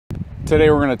Today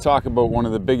we're going to talk about one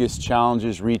of the biggest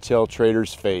challenges retail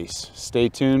traders face. Stay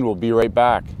tuned, we'll be right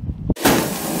back.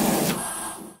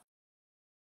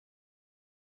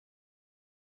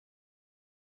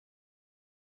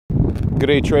 Good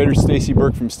day traders, Stacey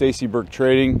Burke from Stacey Burke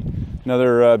Trading.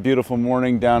 Another beautiful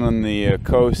morning down on the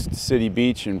coast, City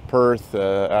Beach in Perth.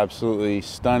 Absolutely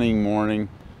stunning morning.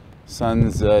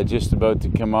 Sun's just about to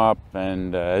come up,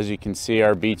 and as you can see,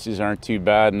 our beaches aren't too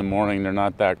bad in the morning. They're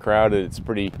not that crowded. It's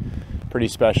pretty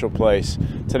special place.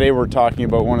 Today we're talking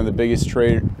about one of the biggest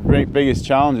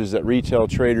challenges that retail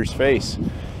traders face,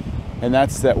 and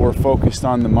that's that we're focused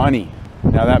on the money.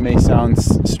 Now that may sound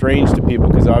strange to people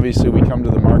because obviously we come to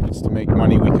the markets to make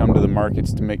money. We come to the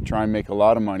markets to try and make a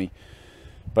lot of money.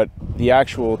 But the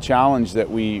actual challenge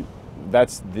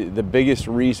that's the biggest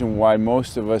reason why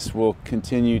most of us will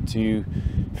continue to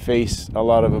face a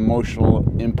lot of emotional,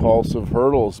 impulsive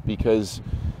hurdles, because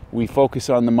we focus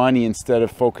on the money instead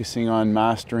of focusing on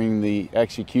mastering the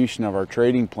execution of our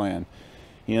trading plan.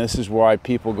 You know, this is why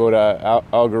people go to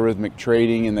algorithmic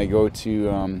trading and they go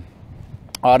to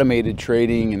automated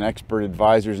trading and expert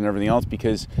advisors and everything else,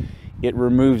 because it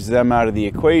removes them out of the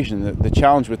equation. The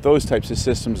challenge with those types of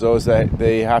systems, though, is that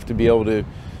they have to be able to,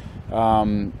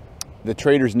 the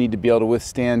traders need to be able to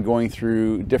withstand going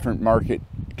through different market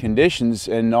conditions,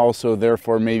 and also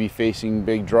therefore maybe facing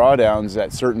big drawdowns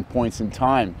at certain points in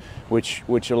time, which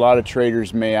a lot of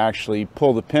traders may actually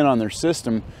pull the pin on their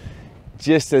system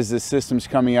just as the system's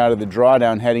coming out of the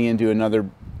drawdown, heading into another,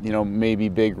 you know, maybe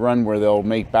big run where they'll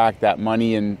make back that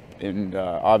money and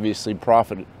obviously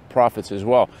profits as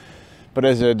well. But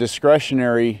as a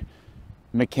discretionary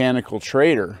mechanical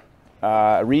trader,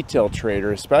 retail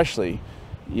trader especially,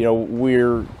 you know,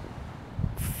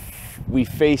 we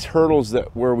face hurdles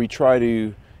where we try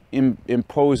to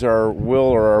impose our will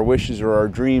or our wishes or our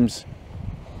dreams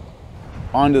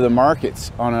onto the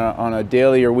markets on a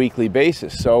daily or weekly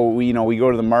basis. So we go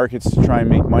to the markets to try and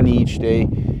make money each day,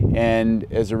 and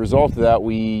as a result of that,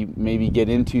 we maybe get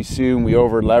in too soon, we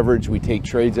over leverage, we take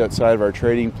trades outside of our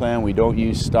trading plan, we don't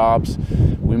use stops,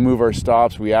 we move our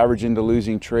stops, we average into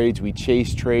losing trades, we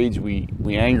chase trades, we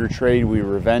anger trade, we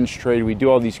revenge trade, we do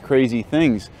all these crazy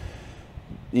things.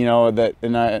 You know,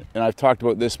 and I've talked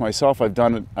about this myself. I've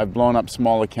blown up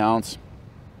small accounts.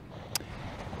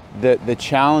 The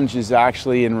challenge is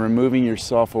actually in removing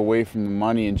yourself away from the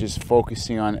money and just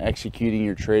focusing on executing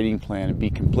your trading plan and be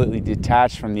completely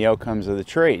detached from the outcomes of the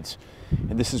trades.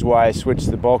 And this is why I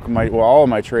switched the bulk of all of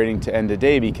my trading to end of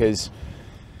day, because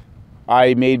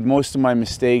I made most of my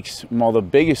mistakes, well, the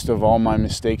biggest of all my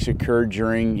mistakes occurred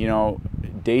during, you know,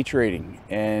 day trading.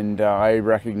 And I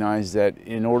recognized that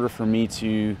in order for me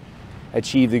to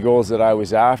achieve the goals that I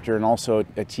was after, and also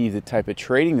achieve the type of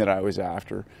trading that I was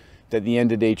after, that the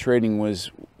end of day trading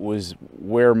was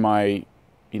where my,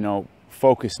 you know,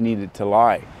 focus needed to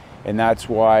lie. And that's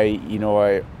why, you know,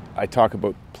 I talk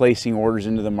about placing orders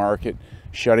into the market,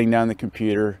 shutting down the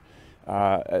computer,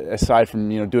 aside from,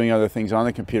 you know, doing other things on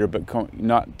the computer, but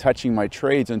not touching my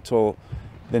trades until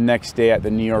the next day at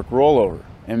the New York rollover.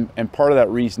 And part of that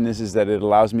reason is that it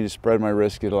allows me to spread my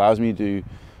risk. It allows me to,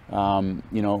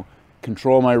 you know,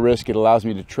 control my risk. It allows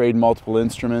me to trade multiple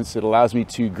instruments. It allows me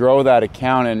to grow that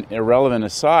account in irrelevant a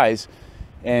size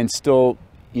and still,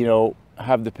 you know,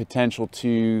 have the potential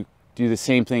to do the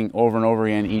same thing over and over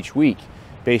again each week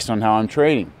based on how I'm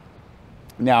trading.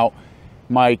 Now,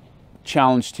 my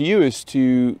challenge to you is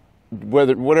to,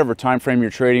 whatever time frame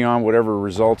you're trading on, whatever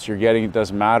results you're getting, it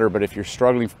doesn't matter. But if you're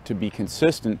struggling to be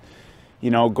consistent, you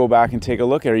know, go back and take a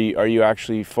look at, are you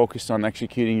actually focused on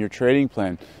executing your trading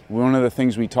plan? One of the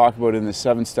things we talk about in the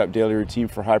 7-step daily routine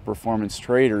for high performance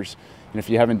traders, and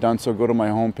if you haven't done so, go to my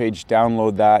homepage,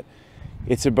 download that.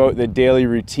 It's about the daily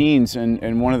routines,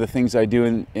 and one of the things I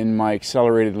do in my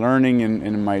accelerated learning and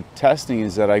in my testing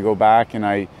is that I go back and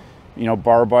I, you know,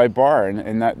 bar by bar,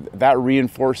 and that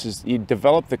reinforces, you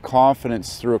develop the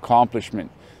confidence through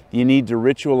accomplishment. You need to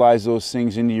ritualize those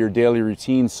things into your daily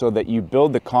routine so that you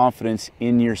build the confidence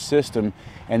in your system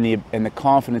and the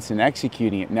confidence in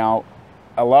executing it. Now,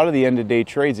 a lot of the end-of-day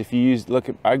trades, if you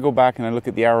I go back and I look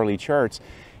at the hourly charts.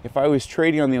 If I was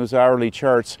trading on those hourly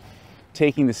charts,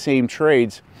 taking the same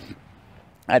trades,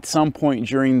 at some point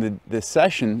during the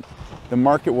session, the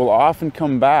market will often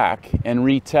come back and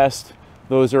retest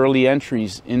those early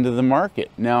entries into the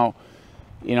market. Now,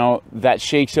 you know, that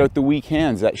shakes out the weak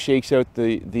hands, that shakes out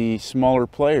the smaller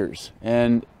players.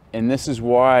 And this is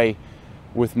why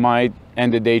with my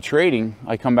end-of-day trading,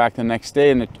 I come back the next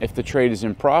day, and if the trade is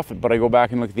in profit, but I go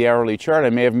back and look at the hourly chart, I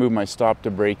may have moved my stop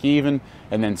to break even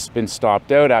and then been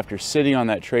stopped out after sitting on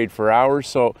that trade for hours.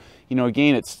 So, you know,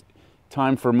 again,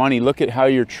 time for money. Look at how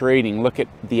you're trading. Look at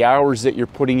the hours that you're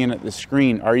putting in at the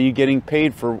screen. Are you getting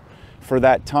paid for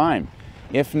that time?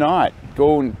 If not,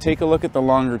 go and take a look at the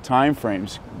longer time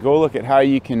frames. Go look at how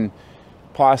you can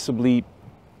possibly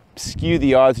skew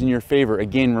the odds in your favor.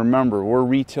 Again, remember, we're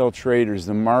retail traders.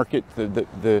 The market,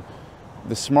 the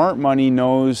smart money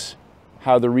knows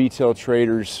how the retail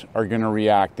traders are going to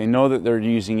react. They know that they're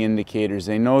using indicators.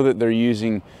 They know that they're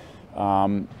using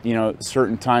you know,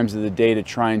 certain times of the day to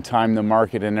try and time the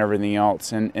market and everything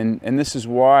else. And this is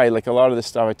why, like a lot of the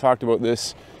stuff, I talked about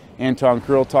this, Anton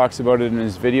Kurl talks about it in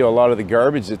his video, a lot of the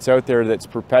garbage that's out there that's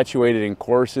perpetuated in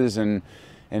courses and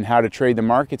how to trade the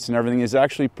markets and everything is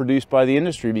actually produced by the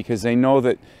industry, because they know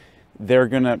that they're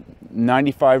gonna,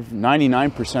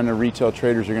 99% of retail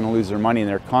traders are gonna lose their money, and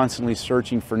they're constantly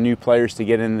searching for new players to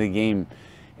get into the game.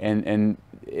 And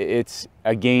it's,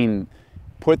 again,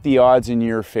 put the odds in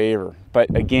your favor.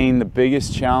 But again, the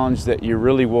biggest challenge that you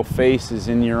really will face is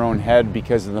in your own head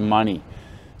because of the money.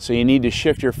 So you need to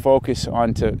shift your focus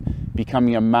onto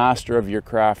becoming a master of your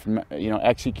craft, you know,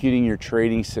 executing your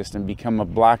trading system, become a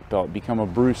black belt, become a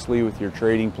Bruce Lee with your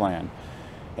trading plan.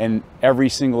 And every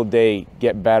single day,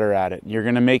 get better at it. You're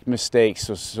gonna make mistakes,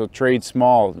 so trade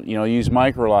small, you know, use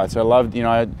micro lots. I loved, you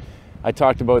know, I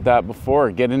talked about that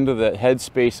before. Get into the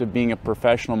headspace of being a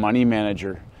professional money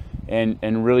manager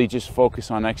and really just focus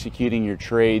on executing your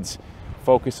trades,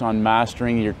 focus on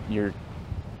mastering your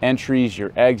entries,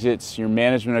 your exits, your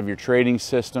management of your trading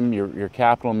system, your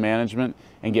capital management,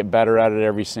 and get better at it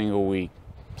every single week.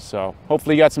 So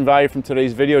hopefully you got some value from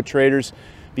today's video, traders.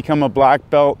 Become a black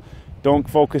belt. Don't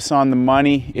focus on the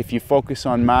money. If you focus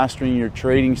on mastering your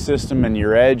trading system and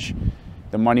your edge,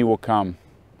 the money will come.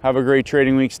 Have a great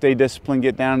trading week. Stay disciplined.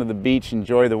 Get down to the beach.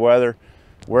 Enjoy the weather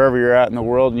wherever you're at in the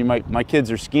world. My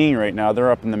kids are skiing right now. They're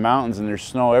up in the mountains and there's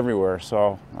snow everywhere.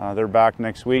 So they're back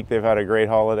next week. They've had a great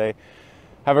holiday.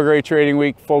 Have a great trading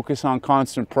week. Focus on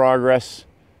constant progress.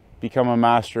 Become a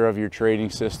master of your trading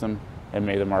system, and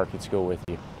may the markets go with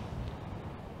you.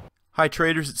 Hi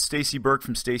traders, it's Stacey Burke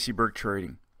from Stacey Burke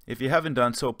Trading. If you haven't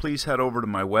done so, please head over to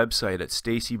my website at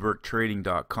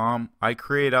staceyburketrading.com. I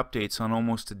create updates on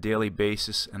almost a daily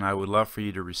basis, and I would love for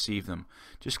you to receive them.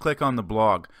 Just click on the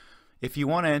blog. If you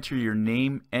want to enter your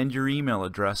name and your email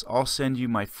address, I'll send you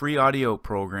my free audio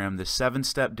program, the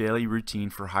 7-Step Daily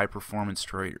Routine for High Performance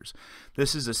Traders.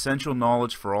 This is essential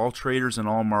knowledge for all traders in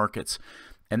all markets,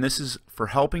 and this is for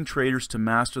helping traders to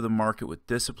master the market with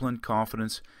discipline,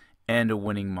 confidence, and a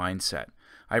winning mindset.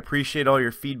 I appreciate all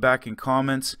your feedback and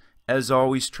comments. As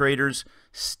always, traders,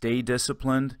 stay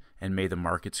disciplined, and may the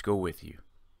markets go with you.